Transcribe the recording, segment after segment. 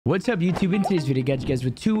What's up YouTube? In today's video, I got you guys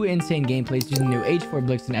with two insane gameplays using the new H4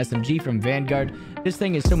 Blixen SMG from Vanguard. This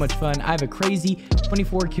thing is so much fun. I have a crazy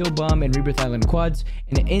 24 kill bomb in Rebirth Island quads,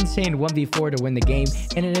 and an insane 1v4 to win the game,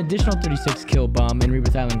 and an additional 36 kill bomb in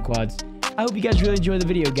Rebirth Island quads. I hope you guys really enjoy the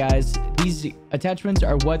video, guys. These attachments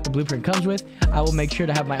are what the blueprint comes with. I will make sure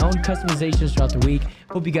to have my own customizations throughout the week.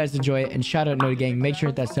 Hope you guys enjoy it, and shout out Noda Gang. Make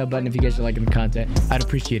sure to hit that sub button if you guys are liking the content. I'd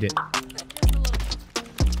appreciate it.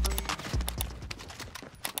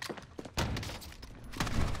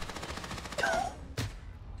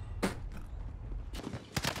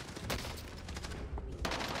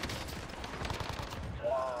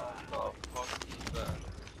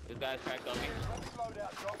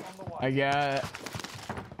 I got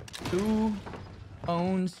 2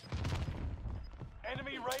 phones.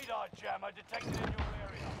 Enemy radar jammer detected in your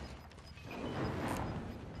area.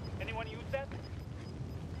 Anyone use that?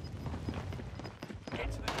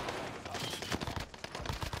 Get to the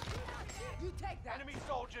You take that. Enemy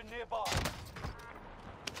soldier nearby.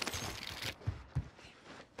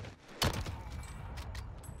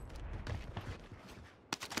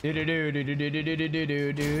 Do do do do do do do do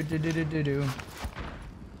do do do do do do do.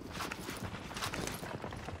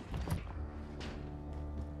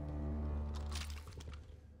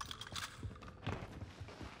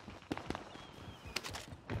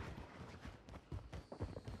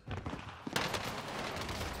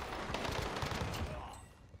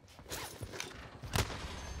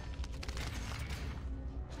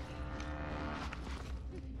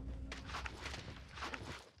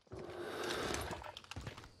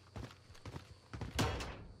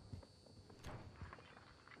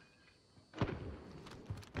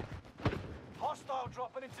 Hostile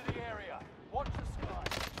dropping into the area. Watch the sky.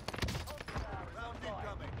 Round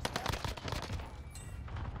incoming.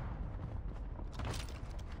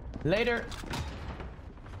 Later.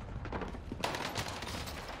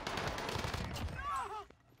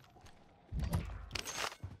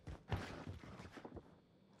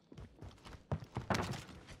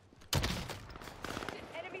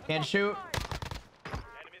 Can't shoot.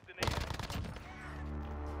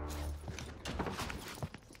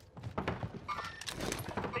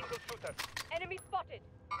 Enemy spotted.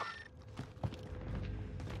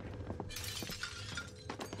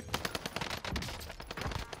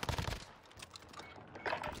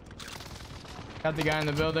 Got the guy in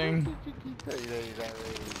the building.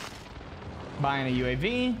 Buying a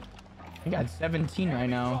UAV. I got 17 right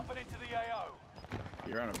now.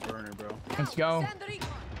 You're on a burner, bro. Let's go.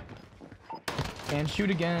 And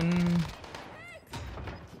shoot again.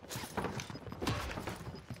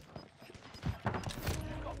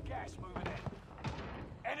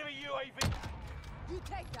 You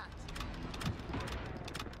take that.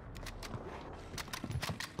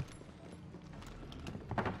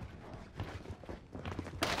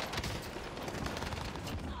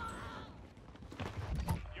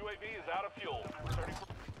 UAV is out of fuel.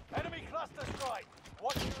 Enemy cluster strike.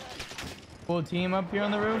 Watch your head. Full team up here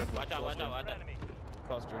on the roof. Watch out. Enemy.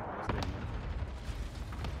 Cluster.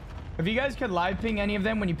 If you guys could live ping any of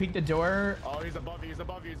them when you peek the door. Oh, he's above you. He's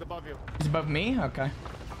above you. He's above you. He's above me? Okay.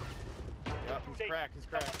 Yep, he's cracked. He's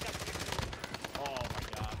cracked. Oh my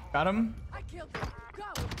god. Got him. I killed him. Go.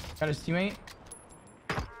 Got his teammate.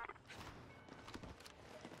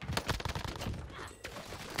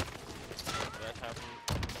 That's happening.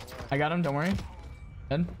 I got him. Don't worry.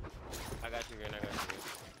 Dead. I got you, Green. I got you.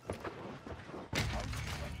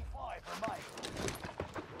 25 remain.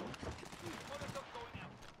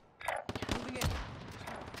 Moving in.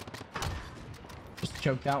 Just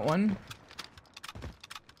choked out one.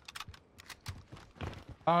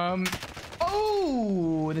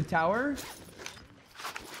 Oh, the tower.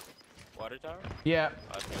 Water tower? Yeah.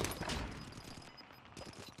 Okay.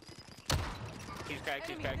 He's cracked.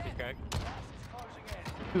 Gas is closing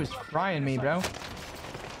in. He was frying me, bro. Tower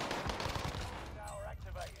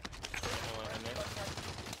activated.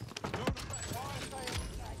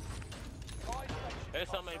 There's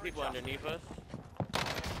so many people underneath us.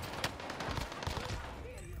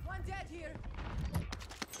 One dead here.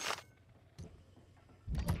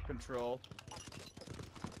 Control.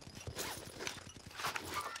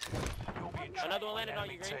 You'll be in Another one track landed on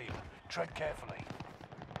with you, enemy Green. team. Tread carefully.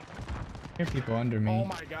 Here are people under me. Oh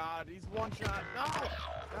my god. He's one shot. No.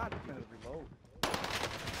 God, he's gonna reload.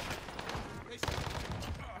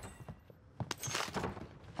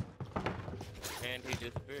 And he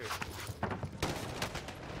disappeared.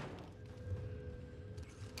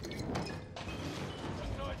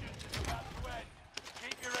 Resurgence is about to end.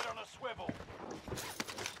 Keep your head on a swivel.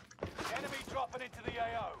 Enemy dropping into the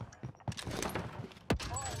AO.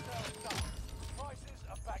 Fire sale done. Prices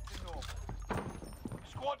are back to normal.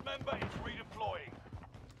 Squad Squad member is redeploying.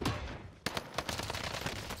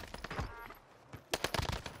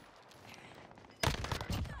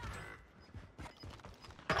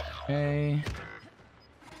 Okay.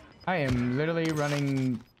 I am literally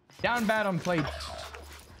running down bad on plates.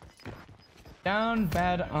 Down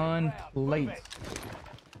bad on plates.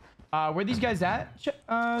 Where these guys at?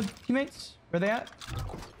 Teammates? Where they at?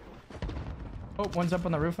 Oh, one's up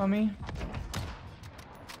on the roof on me.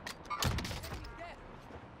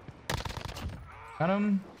 Got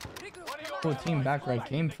him. Cool team back where I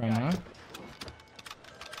came from, huh?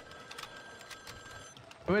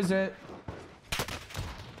 Who is it?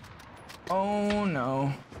 Oh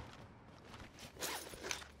no.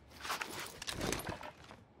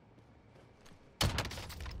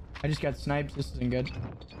 I just got sniped. This isn't good.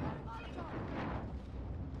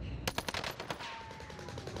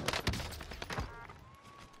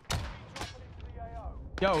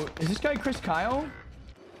 Yo, is this guy Chris Kyle?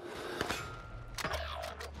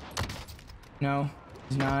 No,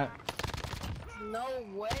 he's not. No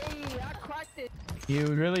way, I cracked it. You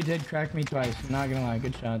really did crack me twice. I'm not gonna lie.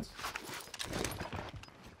 Good shots.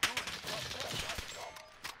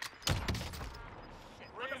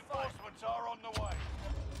 Reinforcements are on the way.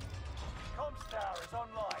 Comms tower is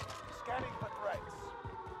online. Scanning for threats.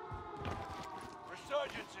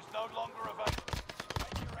 Resurgence is no longer available.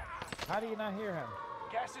 How do you not hear him?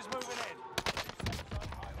 Gas is moving in.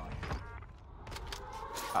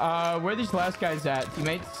 Where are these last guys at,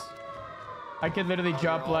 teammates? I could literally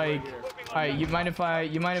drop like. Alright, you mind if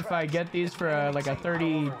I get these for like a 30?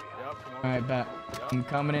 Yep, Alright, bet. I'm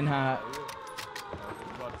coming in hot. I was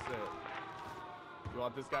about to say it. You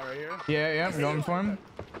want this guy right here? Yeah, I'm going for him.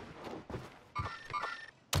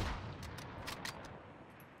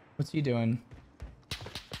 What's he doing?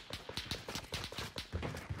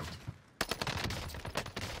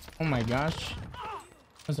 Oh my gosh. I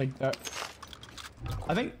was like that.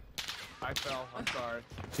 I think I fell. I'm sorry.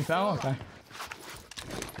 you fell? Okay.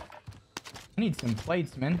 I need some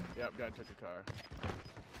plates, man. Yep, guy took a car.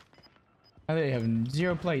 I think they have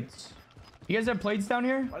 0 plates. You guys have plates down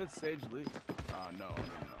here? Why did Sage leave? No.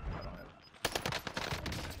 I don't have.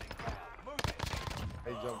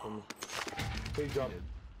 Hey, jump on me. Hey, jump.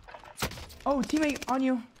 Oh, teammate, on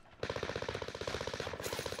you.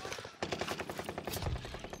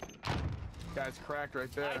 Guy's cracked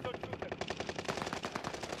right there.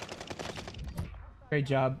 Great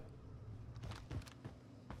job.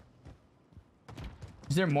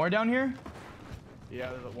 Is there more down here?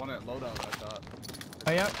 Yeah, there's one at loadout, I thought.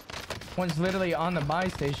 Oh, yep. One's literally on the buy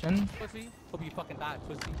station. Pussy. Hope you fucking die,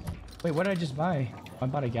 pussy. Wait, what did I just buy? I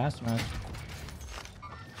bought a gas mask.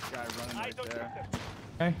 Guy running right there.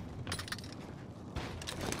 Okay.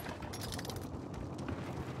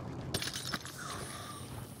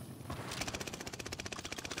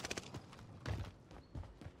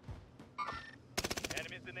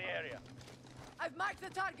 Enemies in the area. I've marked the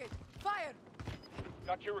target. Fire!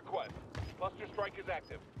 Got your request. Cluster strike is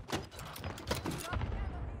active.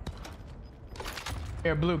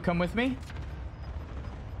 Here, Blue, come with me.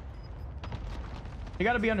 You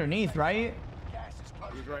gotta be underneath, right? Gas is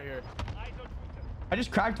close. He's right here. I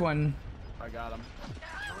just cracked one. I got him.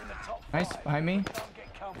 You're in the top Nice, 5. behind me. Don't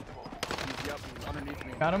get comfortable. He's underneath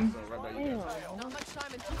me. Got him. So right by you guys. Not much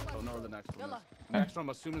time until Don't know where the next one is. Yalla. Next one, I'm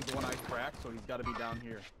assuming, is the one I cracked, so he's got to be down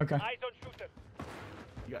here. Okay. Eyes on shooter.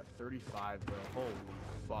 You got 35, bro. Holy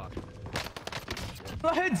fuck.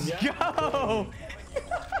 Let's go.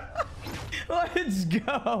 Let's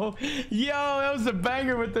go. Yo, that was a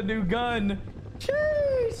banger with the new gun.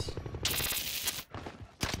 Jeez.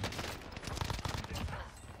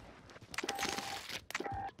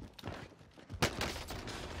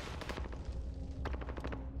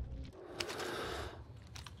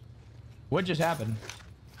 What just happened?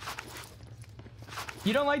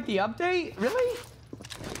 You don't like the update? Really?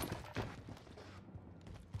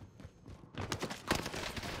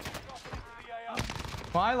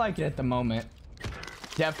 Well, I like it at the moment.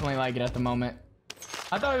 Definitely like it at the moment.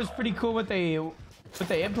 I thought it was pretty cool what they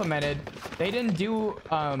implemented. They didn't do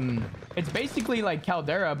it's basically like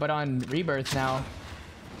Caldera but on Rebirth now.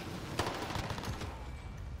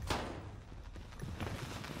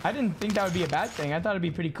 I didn't think that would be a bad thing. I thought it'd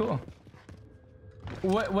be pretty cool.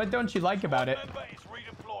 What don't you like about it, Member is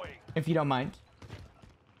redeploying. if you don't mind?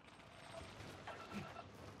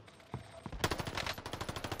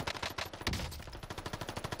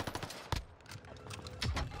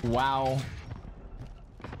 Wow.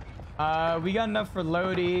 We got enough for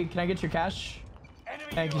Lodi. Can I get your cash?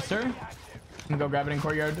 Enemy Thank you, UAV sir. active. I'm gonna go grab it in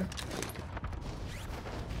courtyard.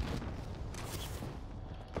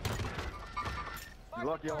 You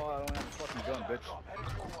lucky I don't have a fucking gun, bitch.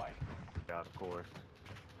 out, of course.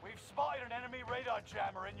 We've spotted an enemy radar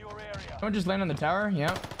jammer in your area. Someone just land on the tower.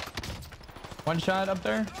 Yep. One shot up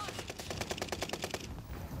there.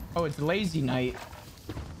 Oh, it's Lazy Night.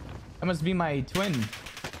 That must be my twin.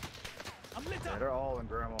 Yeah, they're all in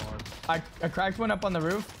grandma's. I cracked one up on the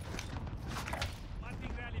roof.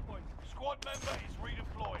 Squad member is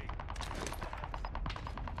redeploying.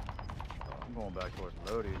 I'm going back towards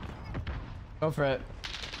Lodi. Go for it.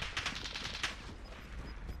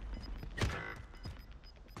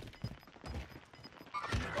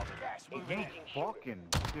 Got gas moving in. Fucking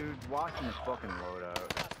dude, watching this fucking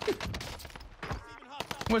loadout.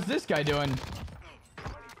 What's this guy doing?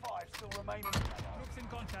 25 still remaining. Blixen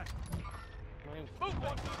contact.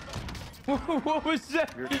 What was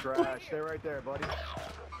that? You're trash. Stay right there, buddy.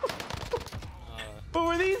 What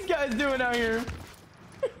were these guys doing out here?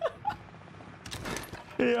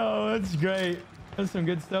 Yo, that's great. That's some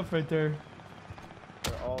good stuff right there.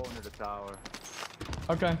 They're all under the tower.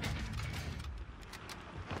 Okay.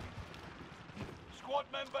 Squad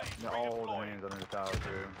member is They're all holding redeploying. hands under the tower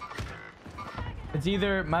too. It's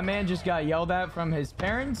either my man just got yelled at from his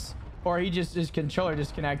parents or he just his controller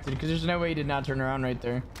disconnected because there's no way he did not turn around right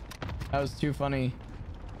there. That was too funny.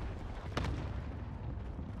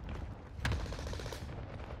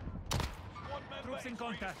 Squad member Troops in is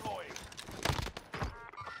contact. redeploying.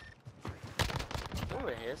 Ooh,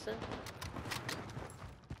 a Hanson?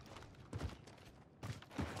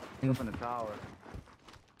 Up in the tower.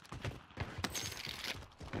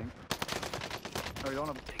 Oh, you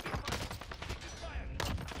want to?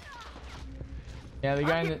 Yeah, the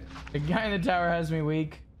guy in the tower has me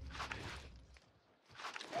weak.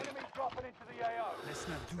 Enemy dropping into the AO. Let's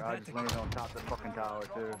not do I that just again. landed on top of the fucking tower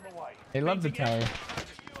too. On the way. They love the tower.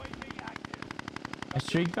 UAV active. I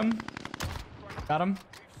streaked him. Got him.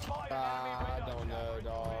 We've spotted an enemy radar don't know, jammer in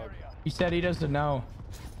your dog. area. He said he doesn't know.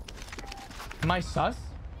 Am I sus?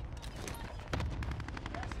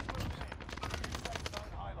 Gas is moving in. Safe zone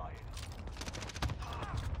highlighted.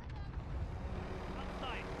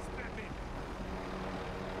 Outside. Strap in.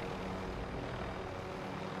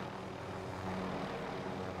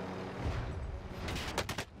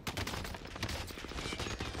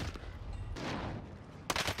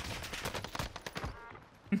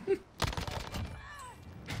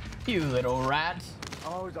 You little rat.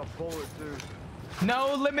 Oh, he's a bullet too.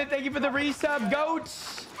 No limit. Thank you for the resub,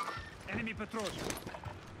 goats. Enemy patrol.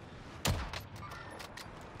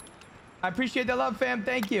 I appreciate the love, fam.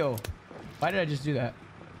 Thank you. Why did I just do that?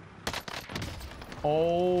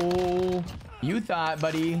 Oh, you thought,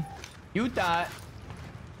 buddy. You thought.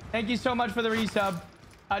 Thank you so much for the resub.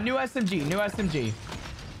 New SMG. New SMG.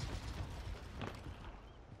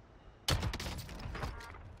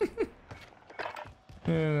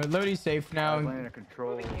 Lodi's safe now. I'm landing a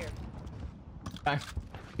control. I'm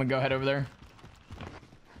gonna go head over there.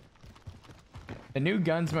 The new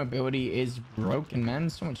gun's mobility is broken, man.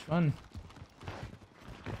 So much fun.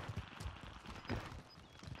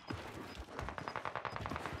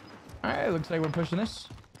 All right, looks like we're pushing this.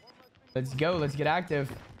 Let's go. Let's get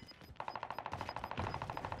active.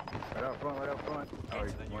 Right out front, right out front. Oh, Get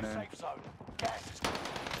he to the new went in. safe zone. Gas is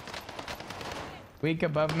Weak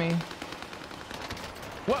above me.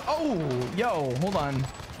 What? Oh, yo, hold on.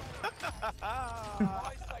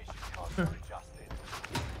 Buy station costs are adjusted.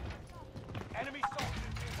 Enemy soldiers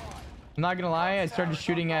nearby. I'm not gonna lie. I started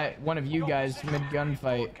shooting at one of you guys mid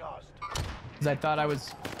gunfight Broadcast. because I thought I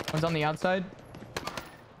was on the outside.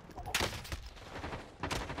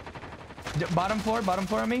 Bottom floor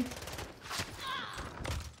on me.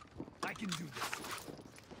 I can do this.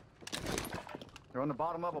 They're on the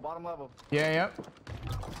bottom level, bottom level. Yeah, yep.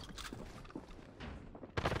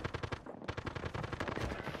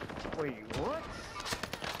 Wait, what?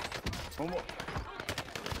 One more.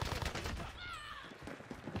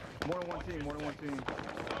 More than one team, more than one team.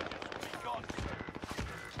 Gone.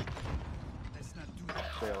 Let's not do that.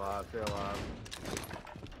 Stay alive, stay alive.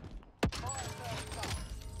 Fire sales up.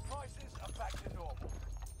 Prices are back to normal.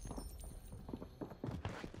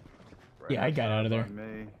 Yeah, I got out of there.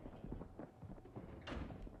 Me.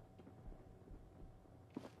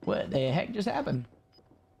 What the heck just happened?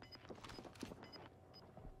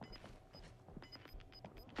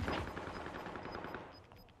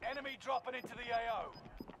 Enemy dropping into the AO.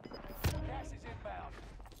 Gas is inbound.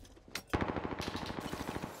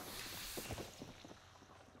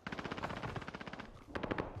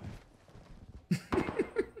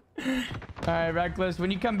 All right, Reckless. When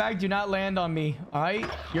you come back, do not land on me. All right,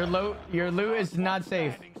 your loot is not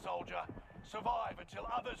safe. Standing, soldier. Survive until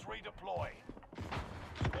others redeploy.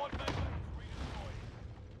 Squad member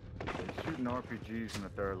is redeploying. Shooting RPGs in the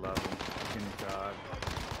third level. Skinny God.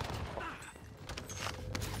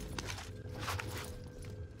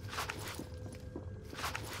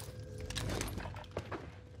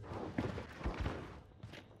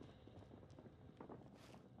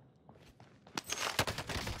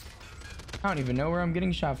 I don't even know where I'm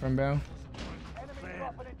getting shot from, bro. Enemy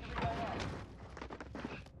dropping into the AO.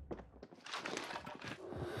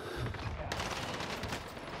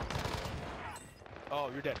 Oh,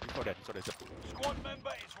 you're dead. You're so dead. You're so dead. Squad member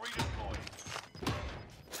is redeployed.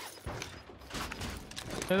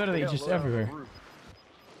 They're literally just everywhere.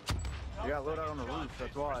 You got load out on the roof,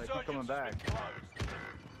 that's why. They keep coming back.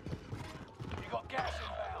 You got gas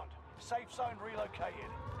inbound. Safe zone relocated.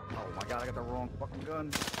 Oh my god, I got the wrong fucking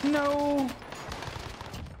gun. No.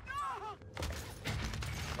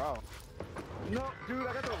 Bro. No, dude,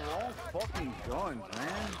 I got the wrong fucking gun,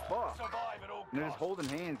 man. Fuck. Survive at all And they're just costs. holding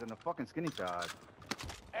hands on the fucking skinny side.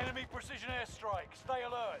 Enemy precision airstrike. Stay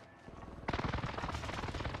alert.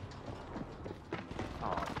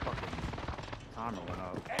 Oh, it's fucking timer went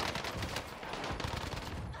up.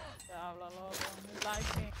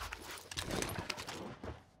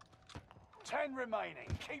 10 remaining.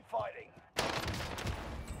 Keep fighting.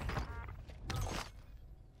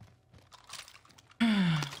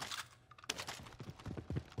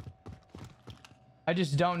 I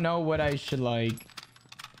just don't know what I should like.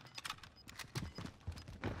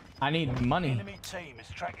 I need money. Enemy team is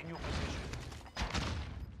tracking your position.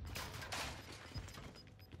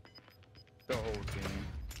 The whole team.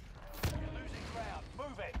 You're losing ground.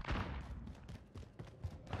 Move it.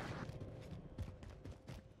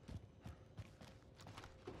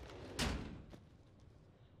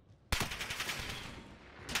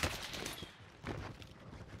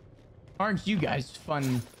 Aren't you guys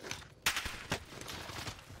fun?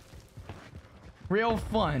 Real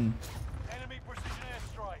fun. Enemy precision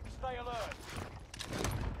airstrike. Stay alert.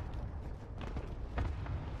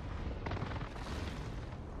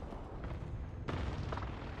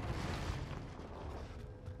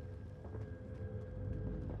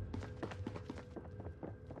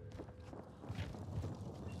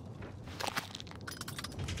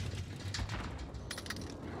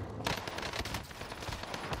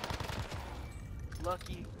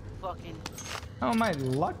 Lucky fucking. How am I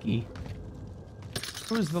lucky?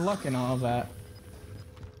 Who's the luck in all of that?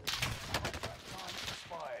 Time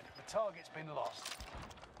expired. The target's been lost.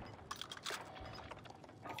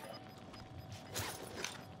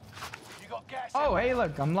 You got gas. Oh, inbound. hey,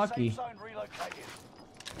 look, I'm lucky. Safe zone relocated.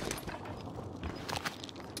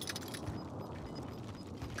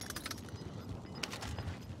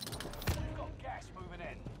 You got gas moving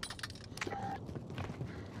in.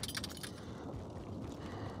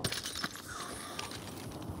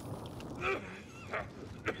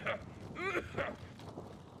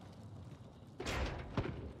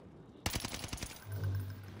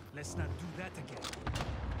 Let's not do that again.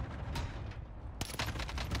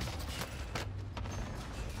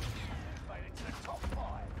 Made it to the top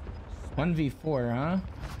 5. 1v4, huh?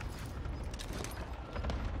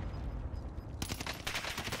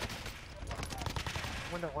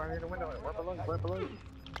 Window, right in the window, right below you, right below you.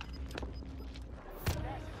 Gas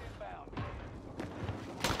is inbound.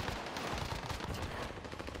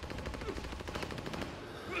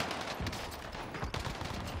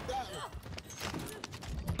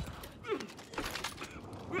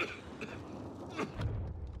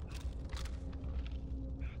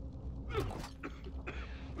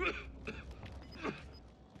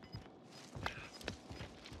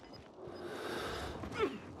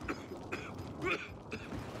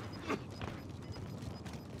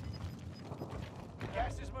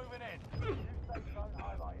 Gas is moving in. New safe zone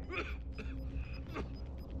highlighted.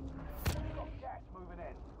 You got gas moving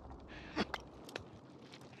in.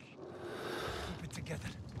 Keep it together.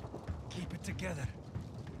 Keep it together.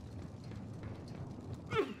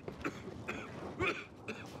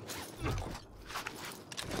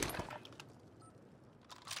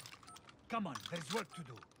 Come on, there's work to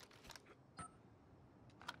do.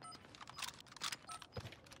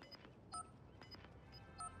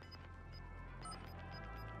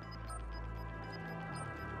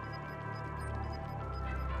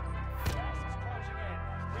 Gas is closing in.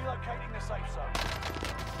 Relocating the safe zone.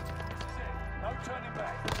 This is it. No turning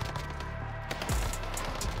back.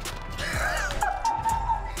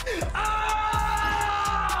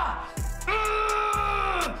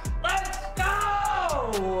 Let's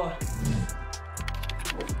go!